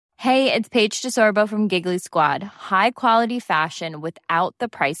Hey, it's Paige DeSorbo from Giggly Squad. High quality fashion without the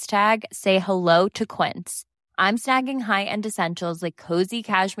price tag. Say hello to Quince. I'm snagging high-end essentials like cozy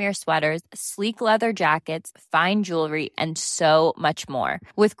cashmere sweaters, sleek leather jackets, fine jewelry, and so much more.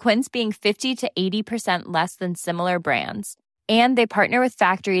 With Quince being 50 to 80% less than similar brands. And they partner with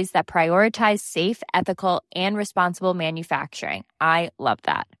factories that prioritize safe, ethical, and responsible manufacturing. I love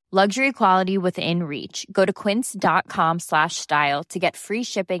that. Luxury quality within reach. Go to quince.com/style to get free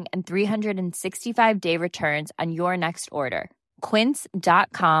shipping and 365-day returns on your next order.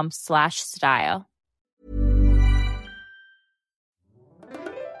 Quince.com/style.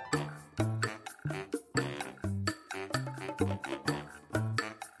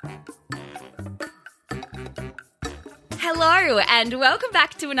 Hello and welcome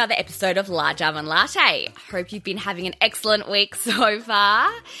back to another episode of Large Almond Latte. Hope you've been having an excellent week so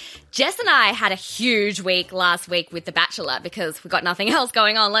far. Jess and I had a huge week last week with The Bachelor because we got nothing else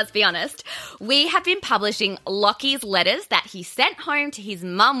going on, let's be honest. We have been publishing Lockie's letters that he sent home to his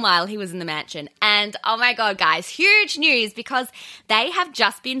mum while he was in the mansion. And oh my God, guys, huge news because they have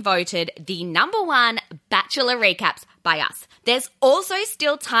just been voted the #1 Bachelor recaps by us. There's also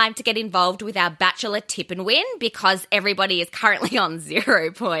still time to get involved with our Bachelor tip and win because everybody is currently on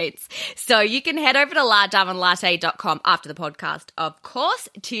 0 points. So you can head over to largealmondlatte.com after the podcast, of course,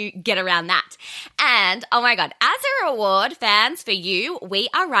 to get around that. And oh my God, as a reward, fans, for you, we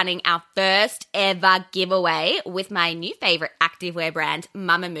are running our first ever giveaway with my new favorite activewear brand,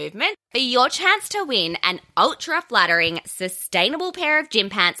 Mama Movement. For your chance to win an ultra flattering, sustainable pair of gym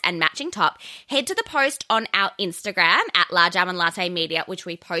pants and matching top, head to the post on our Instagram at Large Almond Latte Media, which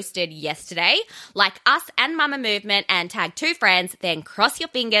we posted yesterday. Like us and Mama Movement and tag 2 friends, then cross your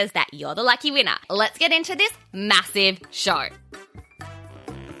fingers that you're the lucky winner. Let's get into this massive show.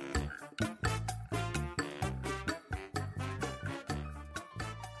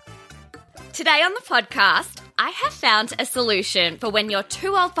 Today on the podcast, I have found a solution for when you're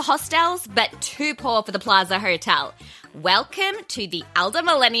too old for hostels but too poor for the Plaza Hotel. Welcome to the Elder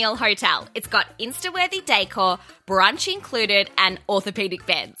Millennial Hotel. It's got Insta-worthy decor, brunch included, and orthopedic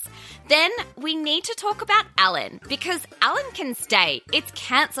beds. Then we need to talk about Alan, because Alan can stay. It's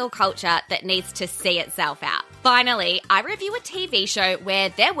cancel culture that needs to see itself out. Finally, I review a TV show where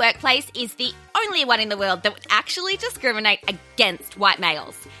their workplace is the only one in the world that would actually discriminate against white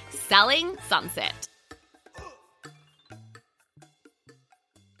males. Selling Sunset.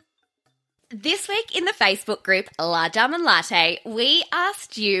 This week in the Facebook group, Large Almond Latte, we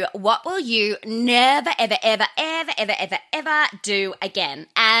asked you, what will you never, ever, ever, ever, ever, ever, ever do again?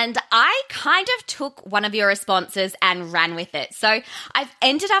 And I kind of took one of your responses and ran with it. So I've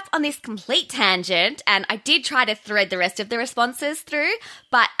ended up on this complete tangent, and I did try to thread the rest of the responses through,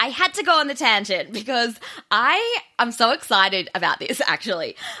 but I had to go on the tangent because I'm so excited about this,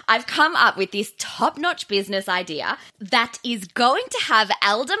 actually. I've come up with this top-notch business idea that is going to have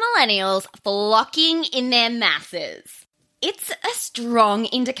elder millennials flocking in their masses. It's a strong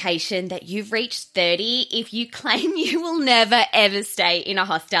indication that you've reached 30 if you claim you will never ever stay in a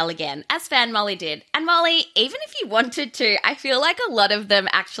hostel again, as Fan Molly did. And Molly, even if you wanted to, I feel like a lot of them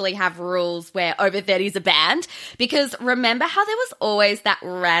actually have rules where over 30s are banned, because remember how there was always that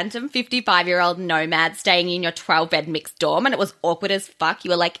random 55-year-old nomad staying in your 12-bed mixed dorm and it was awkward as fuck? You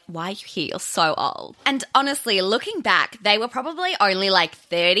were like, why are you here? You're so old. And honestly, looking back, they were probably only like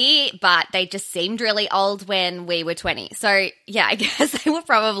 30, but they just seemed really old when we were 20. So yeah, I guess they were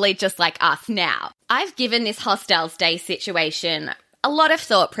probably just like us now. I've given this hostel stay situation a lot of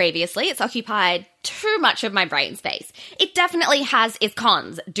thought previously. It's occupied too much of my brain space. It definitely has its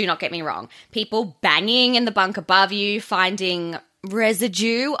cons, do not get me wrong. People banging in the bunk above you, finding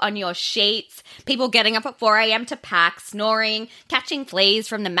residue on your sheets, people getting up at 4 a.m. to pack, snoring, catching fleas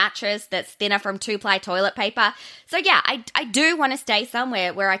from the mattress that's thinner from 2-ply toilet paper. So yeah, I do want to stay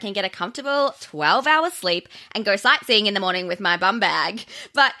somewhere where I can get a comfortable 12-hour sleep and go sightseeing in the morning with my bum bag.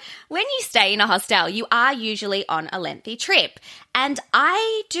 But when you stay in a hostel, you are usually on a lengthy trip. And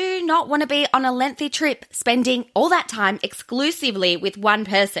I do not want to be on a lengthy trip spending all that time exclusively with one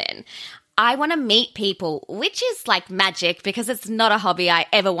person. I want to meet people, which is like magic because it's not a hobby I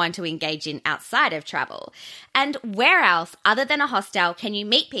ever want to engage in outside of travel. And where else, other than a hostel, can you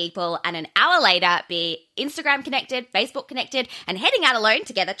meet people and an hour later be Instagram connected, Facebook connected, and heading out alone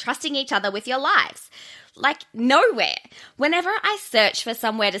together, trusting each other with your lives? Like nowhere. Whenever I search for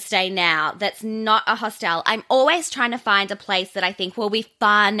somewhere to stay now that's not a hostel, I'm always trying to find a place that I think will be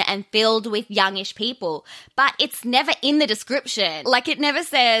fun and filled with youngish people. But it's never in the description. Like it never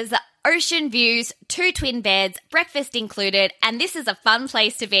says ocean views, 2 twin beds, breakfast included, and this is a fun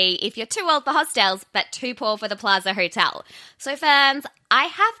place to be if you're too old for hostels but too poor for the Plaza Hotel. So fans, I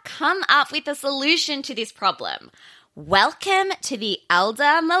have come up with a solution to this problem. Welcome to the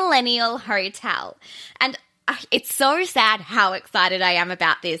Elder Millennial Hotel. And it's so sad how excited I am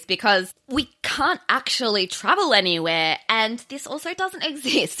about this because we can't actually travel anywhere and this also doesn't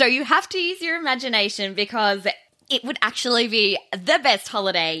exist. So you have to use your imagination because it would actually be the best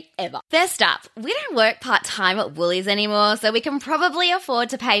holiday ever. First up, we don't work part-time at Woolies anymore, so we can probably afford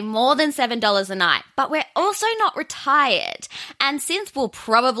to pay more than $7 a night. But we're also not retired. And since we'll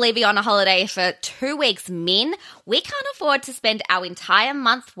probably be on a holiday for 2 weeks min, we can't afford to spend our entire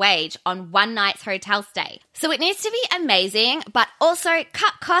month's wage on one night's hotel stay. So it needs to be amazing, but also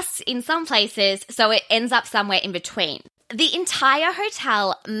cut costs in some places so it ends up somewhere in between. The entire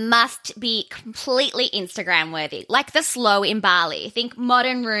hotel must be completely Instagram worthy, like the Slow in Bali. Think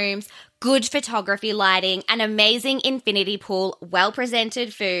modern rooms, good photography lighting, an amazing infinity pool,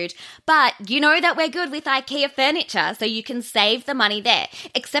 well-presented food. But you know that we're good with IKEA furniture, so you can save the money there.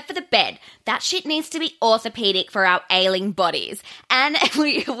 Except for the bed. That shit needs to be orthopedic for our ailing bodies. And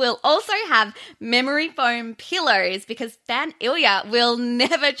we will also have memory foam pillows because Fan Ilya will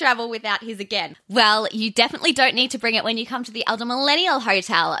never travel without his again. Well, you definitely don't need to bring it when you come to the Elder Millennial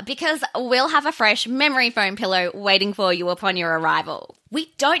Hotel because we'll have a fresh memory foam pillow waiting for you upon your arrival.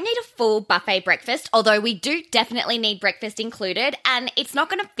 We don't need a full buffet breakfast, although we do definitely need breakfast included, and it's not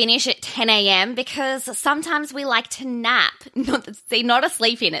going to finish at 10 a.m. because sometimes we like to nap. Not a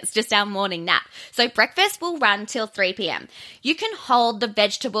sleep in, it's just our morning nap. So breakfast will run till 3 p.m. You can hold the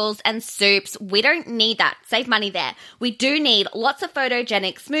vegetables and soups. We don't need that. Save money there. We do need lots of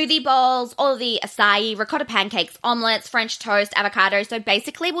photogenic smoothie bowls, all the acai, ricotta pancakes, omelets, French toast, avocado. So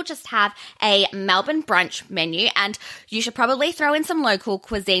basically we'll just have a Melbourne brunch menu, and you should probably throw in some local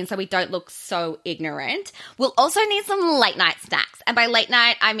cuisine so we don't look so ignorant. We'll also need some late night snacks. And by late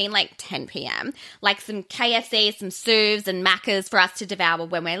night, I mean like 10 p.m. Like some KFC, some Souvs and Maccas for us to devour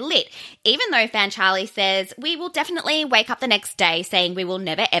when we're lit. Even though Fan Charlie says we will definitely wake up the next day saying we will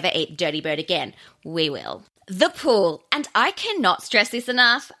never ever eat Dirty Bird again. We will. The pool, and I cannot stress this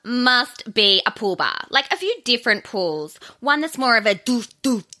enough, must be a pool bar. Like a few different pools. One that's more of a doof,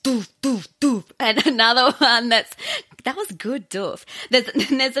 doof, doof, doof, doof. And another one that was good, doof.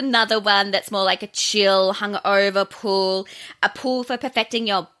 There's another one that's more like a chill, hungover pool. A pool for perfecting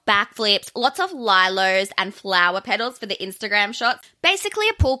your backflips. Lots of lilos and flower petals for the Instagram shots. Basically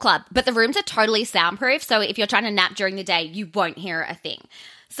a pool club, but the rooms are totally soundproof. So if you're trying to nap during the day, you won't hear a thing.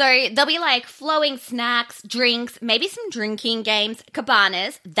 So there'll be like flowing snacks, drinks, maybe some drinking games,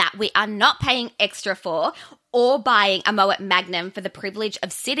 cabanas that we are not paying extra for, or buying a Moet Magnum for the privilege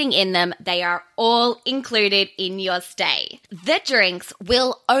of sitting in them. They are all included in your stay. The drinks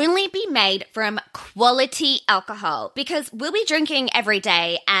will only be made from quality alcohol because we'll be drinking every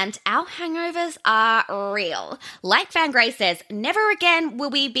day and our hangovers are real. Like Fan Gray says, never again will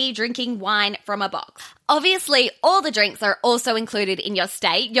we be drinking wine from a box. Obviously, all the drinks are also included in your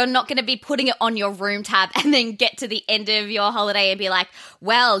stay. You're not going to be putting it on your room tab and then get to the end of your holiday and be like,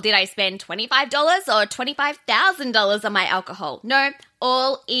 well, did I spend $25 or $25,000 on my alcohol? No,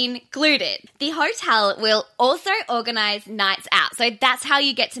 all included. The hotel will also organize nights out. So that's how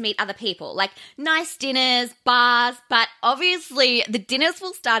you get to meet other people, like nice dinners, bars, but obviously the dinners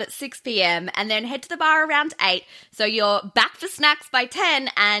will start at 6 p.m. and then head to the bar around 8. So you're back for snacks by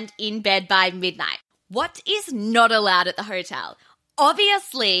 10 and in bed by midnight. What is not allowed at the hotel?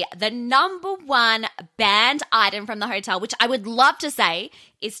 Obviously, the number one banned item from the hotel, which I would love to say,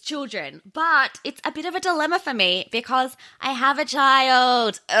 is children. But it's a bit of a dilemma for me because I have a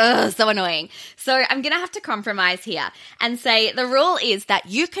child. Ugh, so annoying. So I'm going to have to compromise here and say the rule is that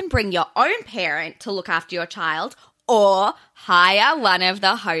you can bring your own parent to look after your child or hire one of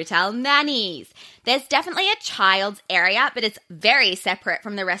the hotel nannies. There's definitely a child's area, but it's very separate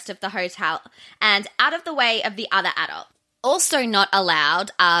from the rest of the hotel and out of the way of the other adult. Also not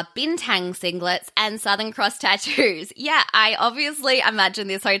allowed are bintang singlets and Southern Cross tattoos. Yeah, I obviously imagine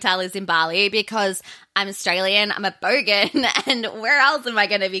this hotel is in Bali because I'm Australian, I'm a bogan, and where else am I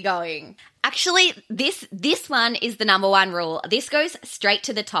going to be going? Actually, this one is the number one rule. This goes straight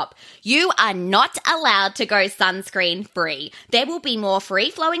to the top. You are not allowed to go sunscreen free. There will be more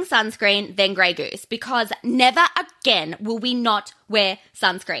free-flowing sunscreen than Grey Goose because never again will we not wear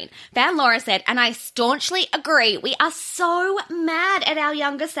sunscreen. Fan Laura said, and I staunchly agree, we are so mad at our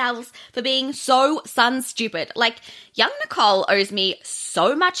younger selves for being so sun stupid. Like, young Nicole owes me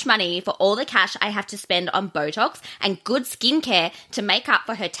so much money for all the cash I have to spend on Botox and good skincare to make up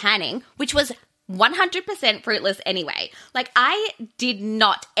for her tanning, which was 100% fruitless anyway. Like, I did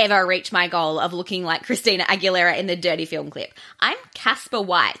not ever reach my goal of looking like Christina Aguilera in the Dirty film clip. I'm Casper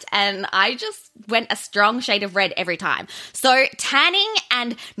White, and I just went a strong shade of red every time. So tanning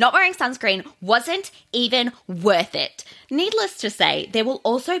and not wearing sunscreen wasn't even worth it. Needless to say, there will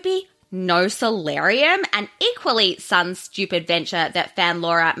also be no solarium, an equally sun-stupid venture that fan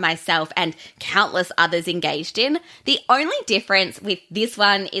Laura, myself, and countless others engaged in. The only difference with this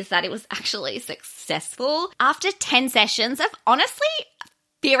one is that it was actually successful. After 10 sessions of honestly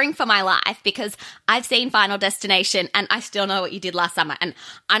fearing for my life, because I've seen Final Destination and I still know what you did last summer and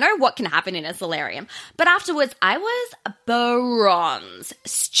I know what can happen in a solarium. But afterwards, I was bronze.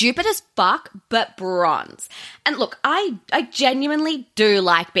 Stupid as fuck, but bronze. And look, I genuinely do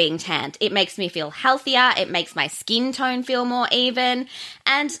like being tanned. It makes me feel healthier. It makes my skin tone feel more even.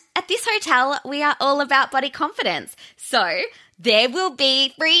 And at this hotel, we are all about body confidence. So there will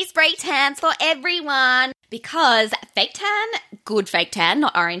be free spray tans for everyone, because fake tan, good fake tan,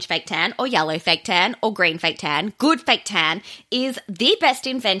 not orange fake tan or yellow fake tan or green fake tan, good fake tan is the best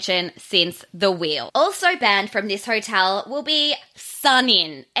invention since the wheel. Also banned from this hotel will be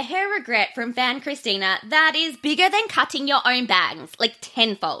Sun-In, a hair regret from fan Christina that is bigger than cutting your own bangs, like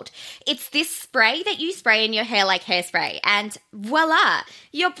tenfold. It's this spray that you spray in your hair like hairspray, and voila,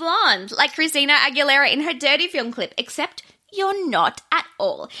 you're blonde, like Christina Aguilera in her Dirty film clip, except you're not at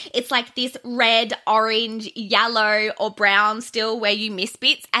all. It's like this red, orange, yellow, or brown still where you miss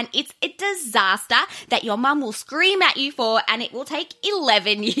bits, and it's a disaster that your mum will scream at you for, and it will take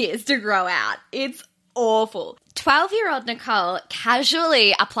 11 years to grow out. It's awful. 12-year-old Nicole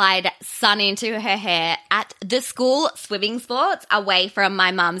casually applied Sun-In to her hair at the school swimming sports away from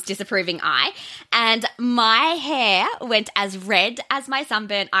my mum's disapproving eye, and my hair went as red as my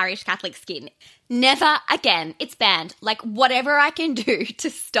sunburnt Irish Catholic skin. Never again. It's banned. Like, whatever I can do to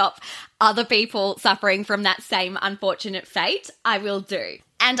stop other people suffering from that same unfortunate fate, I will do.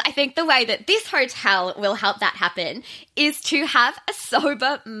 And I think the way that this hotel will help that happen is to have a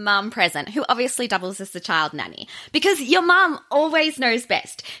sober mum present who obviously doubles as the child nanny. Because your mum always knows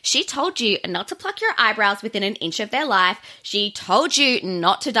best. She told you not to pluck your eyebrows within an inch of their life. She told you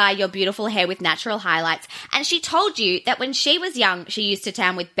not to dye your beautiful hair with natural highlights. And she told you that when she was young, she used to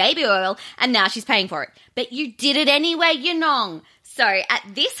tan with baby oil and now she's paying for it. But you did it anyway, you nong. So at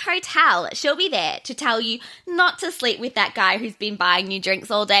this hotel, she'll be there to tell you not to sleep with that guy who's been buying you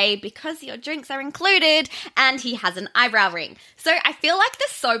drinks all day because your drinks are included and he has an eyebrow ring. So I feel like the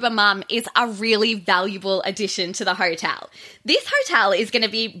sober mum is a really valuable addition to the hotel. This hotel is going to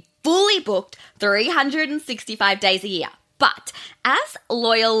be fully booked 365 days a year. But as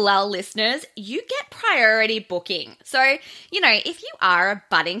loyal Lull listeners, you get priority booking. So, if you are a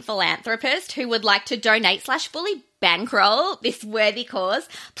budding philanthropist who would like to donate/fully bankroll this worthy cause,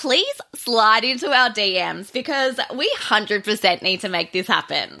 please slide into our DMs because we 100% need to make this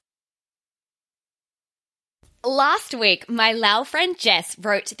happen. Last week, my Lull friend Jess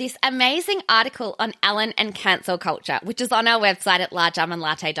wrote this amazing article on Ellen and cancel culture, which is on our website at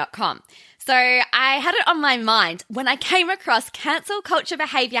largealmondlatte.com. So I had it on my mind when I came across cancel culture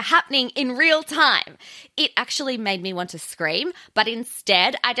behavior happening in real time. It actually made me want to scream, but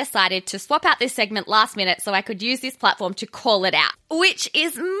instead I decided to swap out this segment last minute so I could use this platform to call it out, which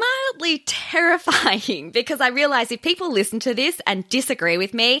is mildly terrifying because I realize if people listen to this and disagree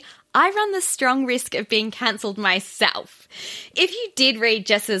with me, I run the strong risk of being cancelled myself. If you did read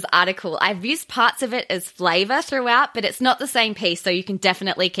Jess's article, I've used parts of it as flavour throughout, but it's not the same piece, so you can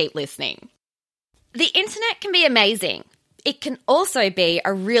definitely keep listening. The internet can be amazing. It can also be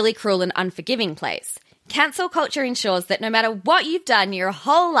a really cruel and unforgiving place. Cancel culture ensures that no matter what you've done your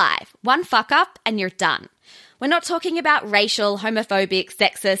whole life, one fuck up and you're done. We're not talking about racial, homophobic,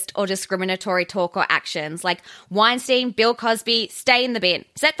 sexist, or discriminatory talk or actions like Weinstein, Bill Cosby, stay in the bin,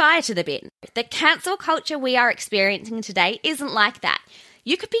 set fire to the bin. The cancel culture we are experiencing today isn't like that.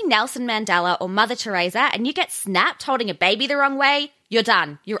 You could be Nelson Mandela or Mother Teresa and you get snapped holding a baby the wrong way, you're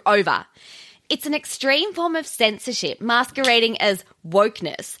done, you're over. It's an extreme form of censorship masquerading as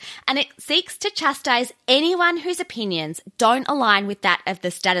wokeness, and it seeks to chastise anyone whose opinions don't align with that of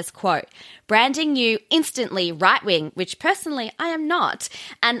the status quo, branding you instantly right-wing, which personally I am not,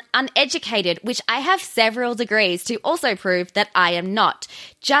 and uneducated, which I have several degrees to also prove that I am not,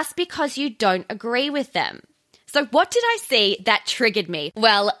 just because you don't agree with them. So what did I see that triggered me?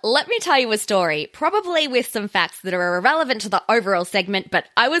 Well, let me tell you a story, probably with some facts that are irrelevant to the overall segment, but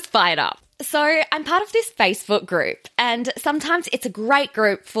I was fired up. So I'm part of this Facebook group, and sometimes it's a great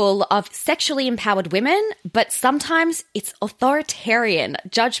group full of sexually empowered women, but sometimes it's authoritarian,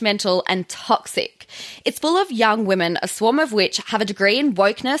 judgmental, and toxic. It's full of young women, a swarm of which have a degree in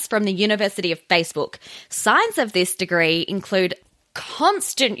wokeness from the University of Facebook. Signs of this degree include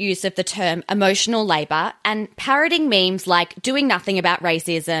constant use of the term emotional labour and parroting memes like doing nothing about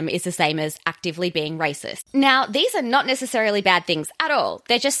racism is the same as actively being racist. Now, these are not necessarily bad things at all.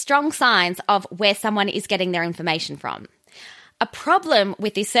 They're just strong signs of where someone is getting their information from. A problem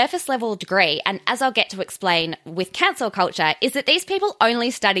with the surface level degree, and as I'll get to explain with cancel culture, is that these people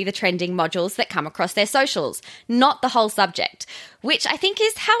only study the trending modules that come across their socials, not the whole subject, which I think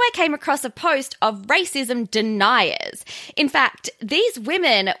is how I came across a post of racism deniers. In fact, these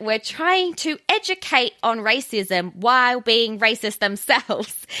women were trying to educate on racism while being racist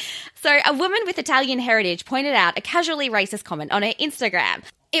themselves. So a woman with Italian heritage pointed out a casually racist comment on her Instagram.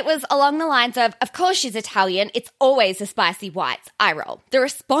 It was along the lines of course she's Italian, it's always the spicy whites. Eye roll. The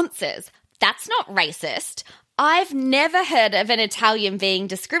responses, that's not racist. I've never heard of an Italian being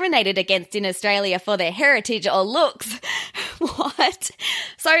discriminated against in Australia for their heritage or looks. What?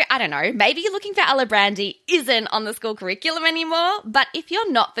 So, I don't know, maybe looking for Alibrandi isn't on the school curriculum anymore, but if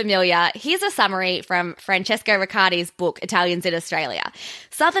you're not familiar, here's a summary from Francesco Riccardi's book, Italians in Australia.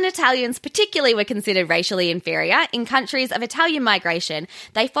 Southern Italians particularly were considered racially inferior. In countries of Italian migration,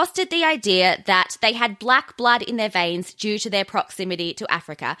 they fostered the idea that they had black blood in their veins due to their proximity to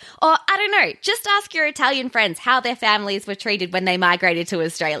Africa. Or, I don't know, just ask your Italian friends how their families were treated when they migrated to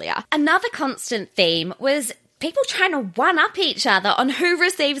Australia. Another constant theme was people trying to one-up each other on who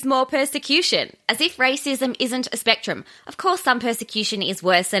receives more persecution, as if racism isn't a spectrum. Of course, some persecution is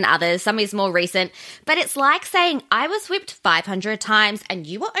worse than others, some is more recent, but it's like saying I was whipped 500 times and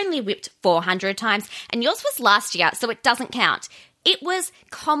you were only whipped 400 times and yours was last year, so it doesn't count. It was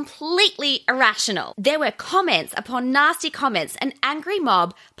completely irrational. There were comments upon nasty comments, an angry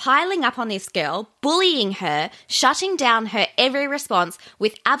mob piling up on this girl, bullying her, shutting down her every response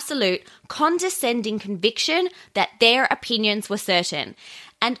with absolute condescending conviction that their opinions were certain.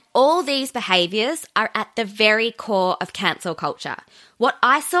 And all these behaviours are at the very core of cancel culture. What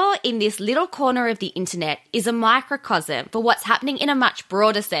I saw in this little corner of the internet is a microcosm for what's happening in a much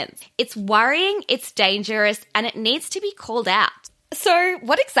broader sense. It's worrying, it's dangerous, and it needs to be called out. So,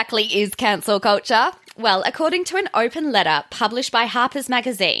 what exactly is cancel culture? Well, according to an open letter published by Harper's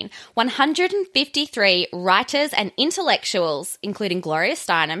Magazine, 153 writers and intellectuals, including Gloria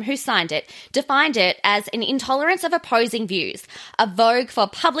Steinem, who signed it, defined it as an intolerance of opposing views, a vogue for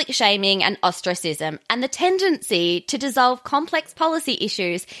public shaming and ostracism, and the tendency to dissolve complex policy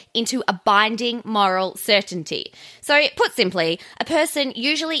issues into a binding moral certainty. So, put simply, a person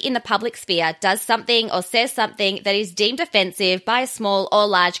usually in the public sphere does something or says something that is deemed offensive by a small or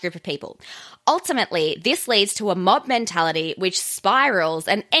large group of people. Ultimately, this leads to a mob mentality which spirals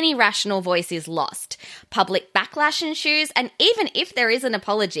and any rational voice is lost. Public backlash ensues, and even if there is an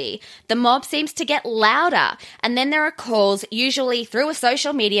apology, the mob seems to get louder, and then there are calls, usually through a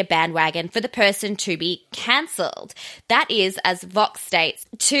social media bandwagon, for the person to be cancelled. That is, as Vox states,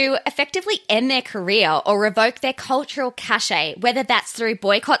 to effectively end their career or revoke their cultural cachet, whether that's through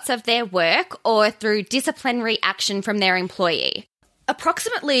boycotts of their work or through disciplinary action from their employee.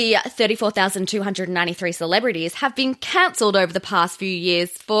 Approximately 34,293 celebrities have been cancelled over the past few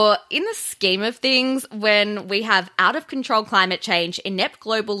years for, in the scheme of things, when we have out-of-control climate change, inept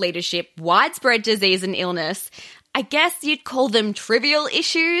global leadership, widespread disease and illness, I guess you'd call them trivial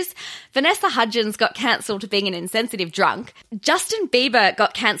issues. Vanessa Hudgens got cancelled for being an insensitive drunk. Justin Bieber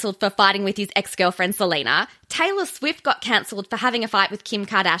got cancelled for fighting with his ex-girlfriend Selena. Taylor Swift got cancelled for having a fight with Kim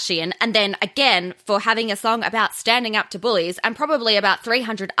Kardashian, and then again for having a song about standing up to bullies, and probably about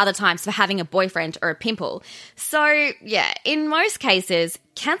 300 other times for having a boyfriend or a pimple. So, yeah, in most cases,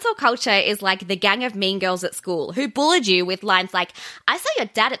 cancel culture is like the gang of mean girls at school who bullied you with lines like, I saw your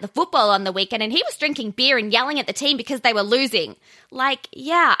dad at the football on the weekend and he was drinking beer and yelling at the team because they were losing. Like,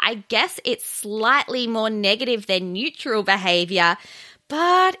 yeah, I guess it's slightly more negative than neutral behaviour,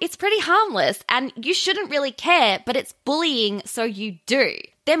 but it's pretty harmless and you shouldn't really care, but it's bullying, so you do.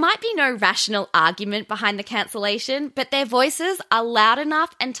 There might be no rational argument behind the cancellation, but their voices are loud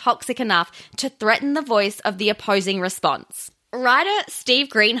enough and toxic enough to threaten the voice of the opposing response. Writer Steve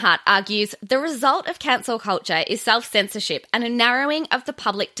Greenhart argues the result of cancel culture is self-censorship and a narrowing of the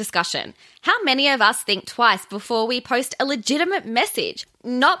public discussion. How many of us think twice before we post a legitimate message?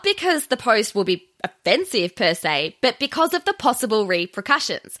 Not because the post will be offensive per se, but because of the possible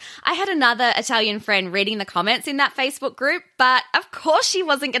repercussions. I had another Italian friend reading the comments in that Facebook group, but of course she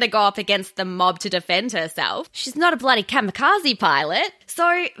wasn't going to go up against the mob to defend herself. She's not a bloody kamikaze pilot.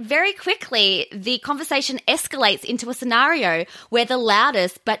 So very quickly, the conversation escalates into a scenario where the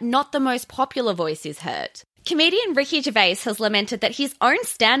loudest but not the most popular voice is heard. Comedian Ricky Gervais has lamented that his own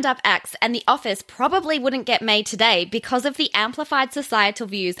stand-up acts and The Office probably wouldn't get made today because of the amplified societal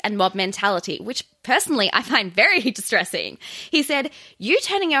views and mob mentality, which personally I find very distressing. He said, "You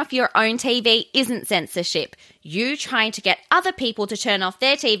turning off your own TV isn't censorship. You trying to get other people to turn off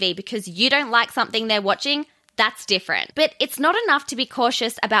their TV because you don't like something they're watching, that's different. But it's not enough to be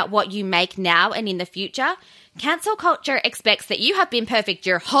cautious about what you make now and in the future. Cancel culture expects that you have been perfect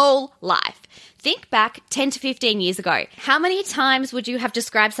your whole life. Think back 10 to 15 years ago. How many times would you have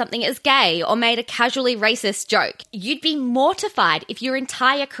described something as gay or made a casually racist joke? You'd be mortified if your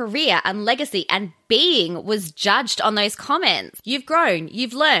entire career and legacy and being was judged on those comments. You've grown,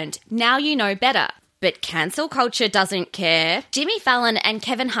 you've learned, now you know better. But cancel culture doesn't care. Jimmy Fallon and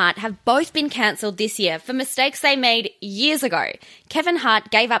Kevin Hart have both been cancelled this year for mistakes they made years ago. Kevin Hart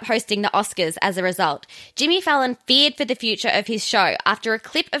gave up hosting the Oscars as a result. Jimmy Fallon feared for the future of his show after a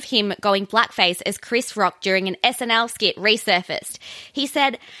clip of him going blackface as Chris Rock during an SNL skit resurfaced. He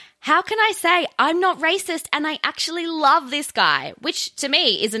said, "How can I say I'm not racist and I actually love this guy?" Which to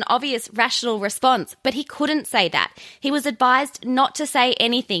me is an obvious rational response, but he couldn't say that. He was advised not to say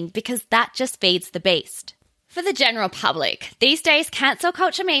anything because that just feeds the beast. For the general public, these days cancel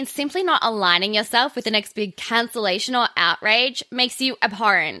culture means simply not aligning yourself with the next big cancellation or outrage makes you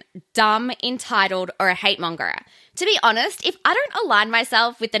abhorrent, dumb, entitled, or a hate monger. To be honest, if I don't align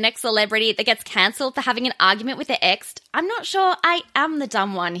myself with the next celebrity that gets cancelled for having an argument with their ex, I'm not sure I am the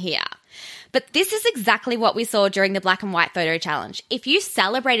dumb one here. But this is exactly what we saw during the Black and White Photo Challenge. If you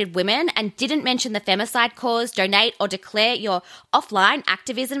celebrated women and didn't mention the femicide cause, donate, or declare your offline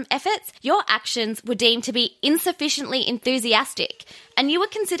activism efforts, your actions were deemed to be insufficiently enthusiastic, and you were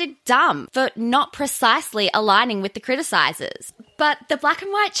considered dumb for not precisely aligning with the criticizers. But the Black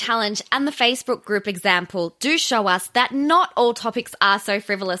and White Challenge and the Facebook group example do show us that not all topics are so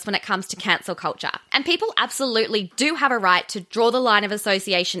frivolous when it comes to cancel culture. And people absolutely do have a right to draw the line of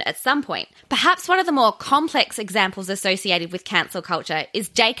association at some point. Perhaps one of the more complex examples associated with cancel culture is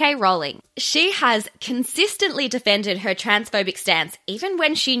J.K. Rowling. She has consistently defended her transphobic stance even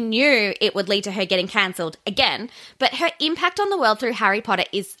when she knew it would lead to her getting cancelled again, but her impact on the world through Harry Potter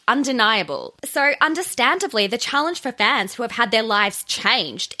is undeniable. So understandably, the challenge for fans who have had their lives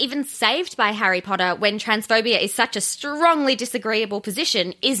changed, even saved by Harry Potter when transphobia is such a strongly disagreeable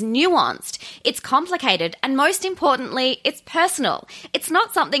position, is nuanced. It's complicated, and most importantly, it's personal. It's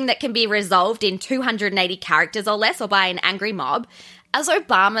not something that can be resolved in 280 characters or less or by an angry mob. As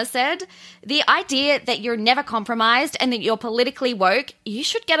Obama said, the idea that you're never compromised and that you're politically woke, you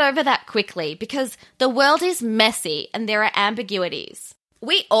should get over that quickly because the world is messy and there are ambiguities.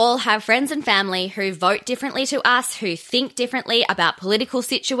 We all have friends and family who vote differently to us, who think differently about political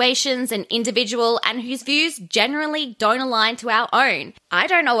situations and individual, and whose views generally don't align to our own. I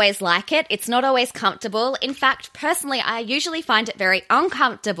don't always like it. It's not always comfortable. In fact, personally, I usually find it very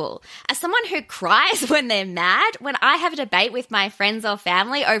uncomfortable. As someone who cries when they're mad, when I have a debate with my friends or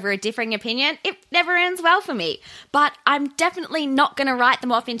family over a differing opinion, it never ends well for me. But I'm definitely not going to write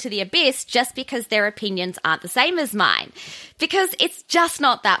them off into the abyss just because their opinions aren't the same as mine. Because it's just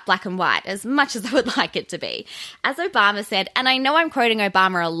not that black and white, as much as I would like it to be. As Obama said, and I know I'm quoting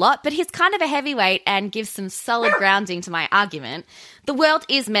Obama a lot, but he's kind of a heavyweight and gives some solid grounding to my argument, the world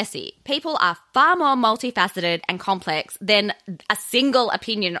is messy. People are far more multifaceted and complex than a single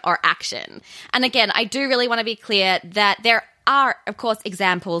opinion or action. And again, I do really want to be clear that there are, of course,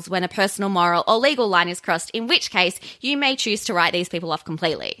 examples when a personal, moral, or legal line is crossed, in which case you may choose to write these people off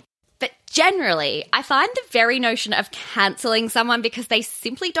completely. But generally, I find the very notion of cancelling someone because they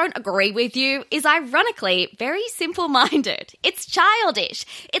simply don't agree with you is ironically very simple-minded. It's childish.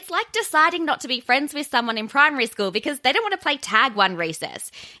 It's like deciding not to be friends with someone in primary school because they don't want to play tag one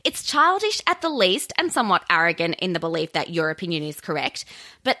recess. It's childish at the least and somewhat arrogant in the belief that your opinion is correct.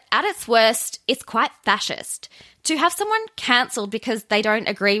 But at its worst, it's quite fascist. To have someone cancelled because they don't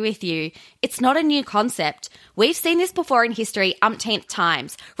agree with you, it's not a new concept. We've seen this before in history umpteenth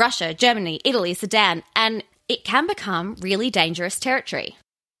times. Russia, Germany, Italy, Sudan, and it can become really dangerous territory.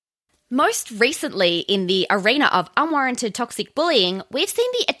 Most recently, in the arena of unwarranted toxic bullying, we've seen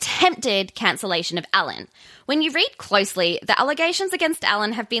the attempted cancellation of Ellen. When you read closely, the allegations against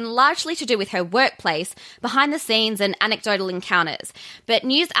Ellen have been largely to do with her workplace, behind the scenes and anecdotal encounters. But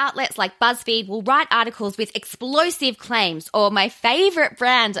news outlets like BuzzFeed will write articles with explosive claims, or my favourite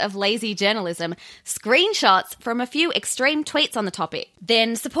brand of lazy journalism, screenshots from a few extreme tweets on the topic,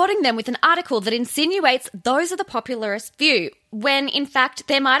 then supporting them with an article that insinuates those are the popularist view, when in fact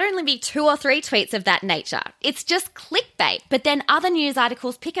there might only be 2 or 3 tweets of that nature. It's just clickbait, but then other news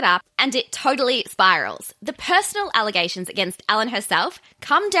articles pick it up and it totally spirals. The personal allegations against Ellen herself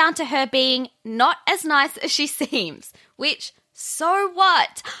come down to her being not as nice as she seems, which, so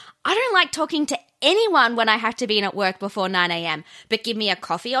what? I don't like talking to anyone when I have to be in at work before 9 a.m, but give me a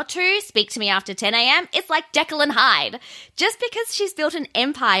coffee or two, speak to me after 10 a.m, it's like Jekyll and Hyde. Just because she's built an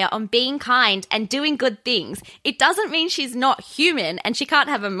empire on being kind and doing good things, it doesn't mean she's not human and she can't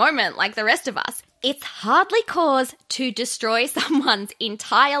have a moment like the rest of us. It's hardly cause to destroy someone's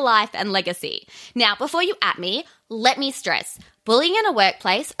entire life and legacy. Now, before you at me, let me stress, bullying in a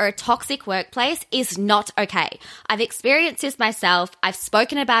workplace or a toxic workplace is not okay. I've experienced this myself. I've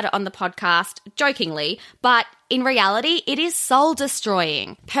spoken about it on the podcast, jokingly, but in reality, it is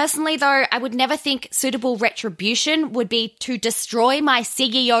soul-destroying. Personally, though, I would never think suitable retribution would be to destroy my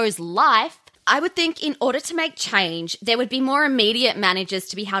CEO's life. I would think in order to make change, there would be more immediate managers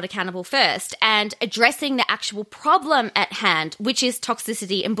to be held accountable first and addressing the actual problem at hand, which is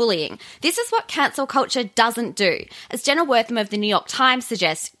toxicity and bullying. This is what cancel culture doesn't do. As Jenna Wortham of the New York Times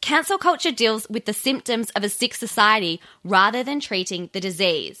suggests, cancel culture deals with the symptoms of a sick society rather than treating the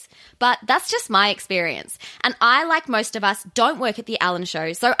disease. But that's just my experience. And I, like most of us, don't work at the Ellen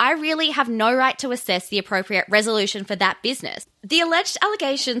Show, so I really have no right to assess the appropriate resolution for that business. The alleged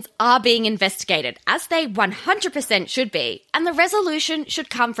allegations are being investigated, as they 100% should be, and the resolution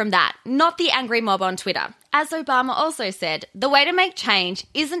should come from that, not the angry mob on Twitter. As Obama also said, the way to make change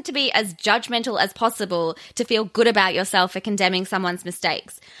isn't to be as judgmental as possible to feel good about yourself for condemning someone's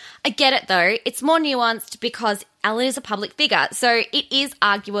mistakes. I get it though, it's more nuanced because Ellen is a public figure, so it is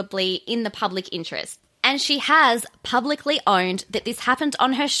arguably in the public interest. And she has publicly owned that this happened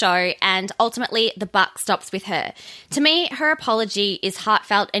on her show and ultimately the buck stops with her. To me, her apology is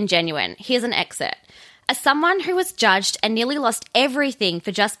heartfelt and genuine. Here's an excerpt. As someone who was judged and nearly lost everything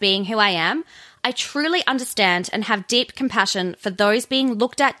for just being who I am, I truly understand and have deep compassion for those being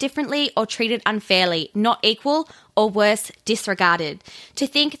looked at differently or treated unfairly, not equal, or worse, disregarded. To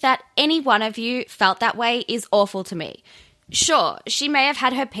think that any one of you felt that way is awful to me. Sure, she may have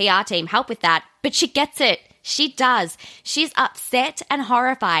had her PR team help with that, but she gets it. She does. She's upset and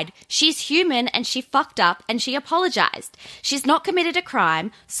horrified. She's human and she fucked up and she apologized. She's not committed a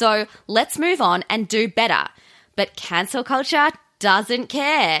crime, so let's move on and do better. But cancel culture doesn't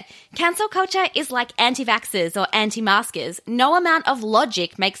care. Cancel culture is like anti-vaxxers or anti-maskers. No amount of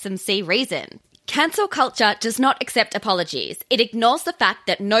logic makes them see reason. Cancel culture does not accept apologies. It ignores the fact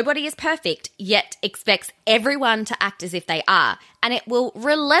that nobody is perfect, yet expects everyone to act as if they are. And it will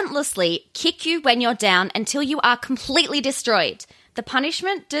relentlessly kick you when you're down until you are completely destroyed. The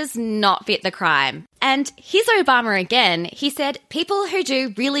punishment does not fit the crime. And here's Obama again. He said, people who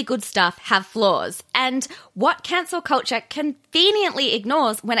do really good stuff have flaws. And what cancel culture conveniently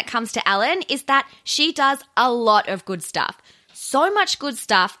ignores when it comes to Ellen is that she does a lot of good stuff. So much good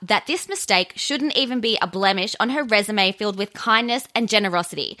stuff that this mistake shouldn't even be a blemish on her resume filled with kindness and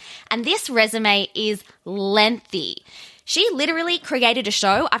generosity. And this resume is lengthy. She literally created a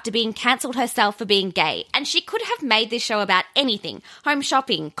show after being cancelled herself for being gay, and she could have made this show about anything: home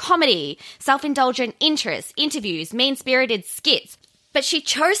shopping, comedy, self-indulgent interests, interviews, mean-spirited skits. But she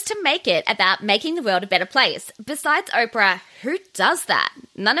chose to make it about making the world a better place. Besides Oprah, who does that?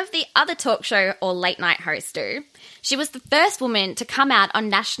 None of the other talk show or late-night hosts do. She was the first woman to come out on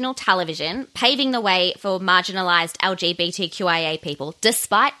national television, paving the way for marginalised LGBTQIA people,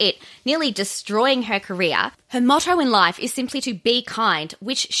 despite it nearly destroying her career. Her motto in life is simply to be kind,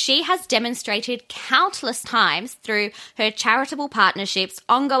 which she has demonstrated countless times through her charitable partnerships,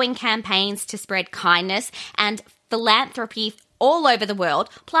 ongoing campaigns to spread kindness, and philanthropy all over the world,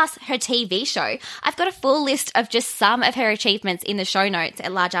 plus her TV show. I've got a full list of just some of her achievements in the show notes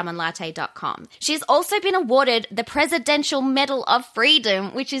at largealmondlatte.com. She's also been awarded the Presidential Medal of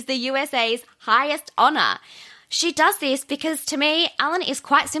Freedom, which is the USA's highest honor. She does this because, to me, Ellen is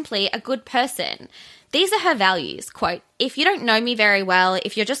quite simply a good person. These are her values. Quote, if you don't know me very well,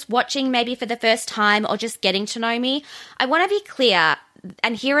 if you're just watching maybe for the first time or just getting to know me, I want to be clear.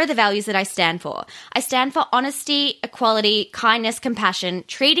 And here are the values that I stand for. I stand for honesty, equality, kindness, compassion,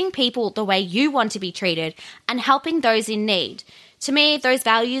 treating people the way you want to be treated, and helping those in need. To me, those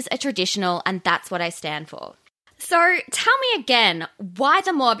values are traditional and that's what I stand for. So tell me again why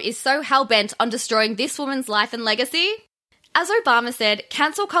the mob is so hell-bent on destroying this woman's life and legacy? As Obama said,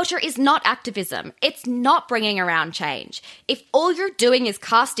 cancel culture is not activism. It's not bringing around change. If all you're doing is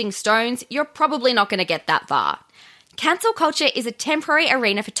casting stones, you're probably not going to get that far. Cancel culture is a temporary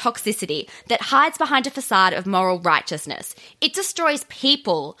arena for toxicity that hides behind a facade of moral righteousness. It destroys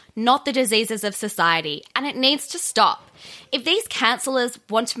people, not the diseases of society, and it needs to stop. If these cancellers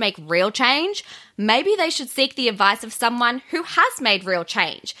want to make real change, maybe they should seek the advice of someone who has made real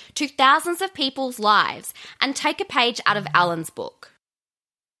change to thousands of people's lives and take a page out of Alan's book.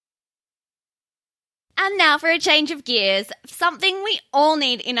 And now for a change of gears, something we all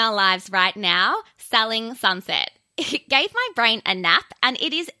need in our lives right now, Selling Sunset. It gave my brain a nap, and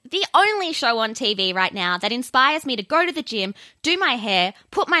it is the only show on TV right now that inspires me to go to the gym, do my hair,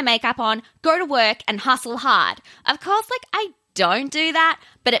 put my makeup on, go to work, and hustle hard. Of course, I don't do that,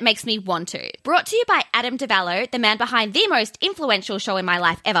 but it makes me want to. Brought to you by Adam DeVallo, the man behind the most influential show in my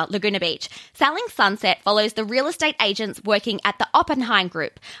life ever, Laguna Beach. Selling Sunset follows the real estate agents working at the Oppenheim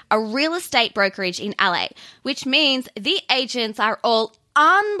Group, a real estate brokerage in LA, which means the agents are all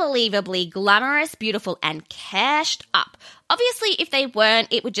unbelievably glamorous, beautiful, and cashed up. Obviously, if they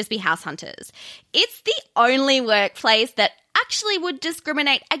weren't, it would just be house hunters. It's the only workplace that actually would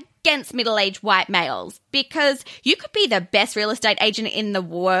discriminate against middle-aged white males, because you could be the best real estate agent in the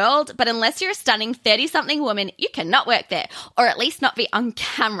world, but unless you're a stunning 30-something woman, you cannot work there, or at least not be on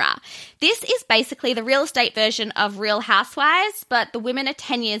camera. This is basically the real estate version of Real Housewives, but the women are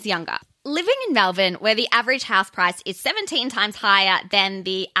 10 years younger. Living in Melbourne, where the average house price is 17 times higher than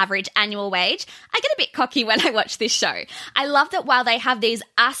the average annual wage, I get a bit cocky when I watch this show. I love that while they have these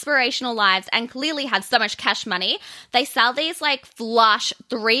aspirational lives and clearly have so much cash money, they sell these flush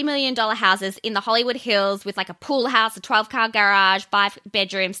 $3 million houses in the Hollywood Hills with a pool house, a 12-car garage, 5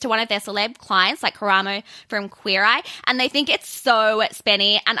 bedrooms to one of their celeb clients like Karamo from Queer Eye, and they think it's so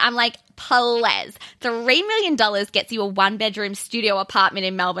spenny, and I'm like, please, $3 million gets you a 1-bedroom studio apartment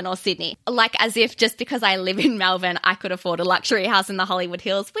in Melbourne or Sydney. As if just because I live in Melbourne, I could afford a luxury house in the Hollywood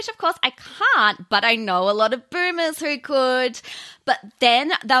Hills, which of course I can't, but I know a lot of boomers who could. But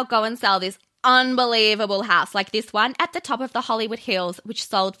then they'll go and sell this unbelievable house like this one at the top of the Hollywood Hills, which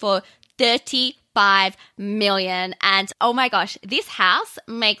sold for $35 million. And oh my gosh, this house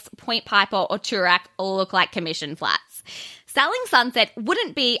makes Point Piper or Toorak look like commission flats. Selling Sunset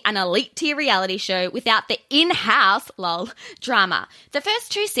wouldn't be an elite-tier reality show without the in-house, drama. The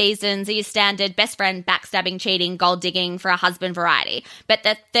first 2 seasons are your standard best friend backstabbing, cheating, gold-digging for a husband variety. But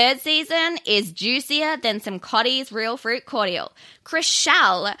the 3rd season is juicier than some Cotty's Real Fruit Cordial.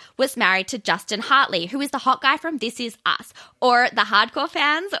 Chrishell was married to Justin Hartley, who is the hot guy from This Is Us, or the hardcore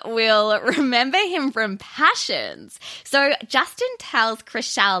fans will remember him from Passions. So Justin tells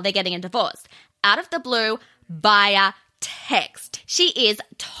Chrishell they're getting a divorce. Out of the blue, via text. She is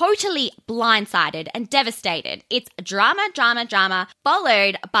totally blindsided and devastated. It's drama, drama, drama,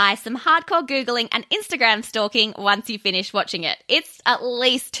 followed by some hardcore Googling and Instagram stalking once you finish watching it. It's at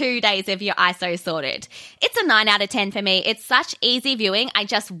least 2 days of your ISO sorted. It's a 9 out of 10 for me. It's such easy viewing. I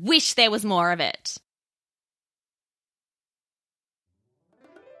just wish there was more of it.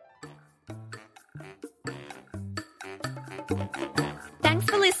 Thanks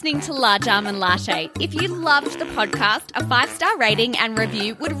for listening to Large Almond Latte. If you loved the podcast, a 5-star rating and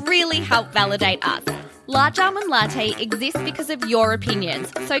review would really help validate us. Large Almond Latte exists because of your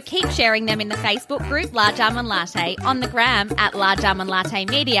opinions, so keep sharing them in the Facebook group Large Almond Latte, on the gram at Large Almond Latte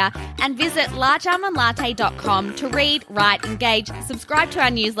Media, and visit largealmondlatte.com to read, write, engage, subscribe to our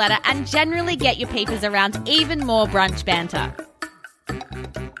newsletter, and generally get your peepers around even more brunch banter.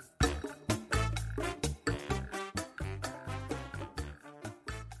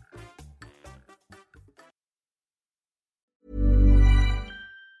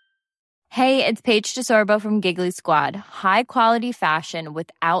 Hey, it's Paige DeSorbo from Giggly Squad. High quality fashion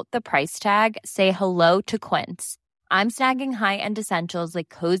without the price tag. Say hello to Quince. I'm snagging high-end essentials like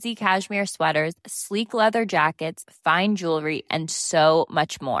cozy cashmere sweaters, sleek leather jackets, fine jewelry, and so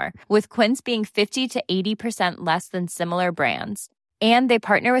much more. With Quince being 50 to 80% less than similar brands. And they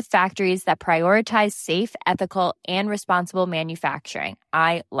partner with factories that prioritize safe, ethical, and responsible manufacturing.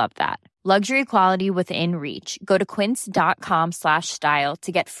 I love that. Luxury quality within reach. Go to quince.com/style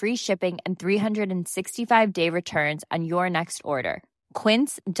to get free shipping and 365-day returns on your next order.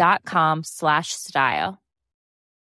 Quince.com/style.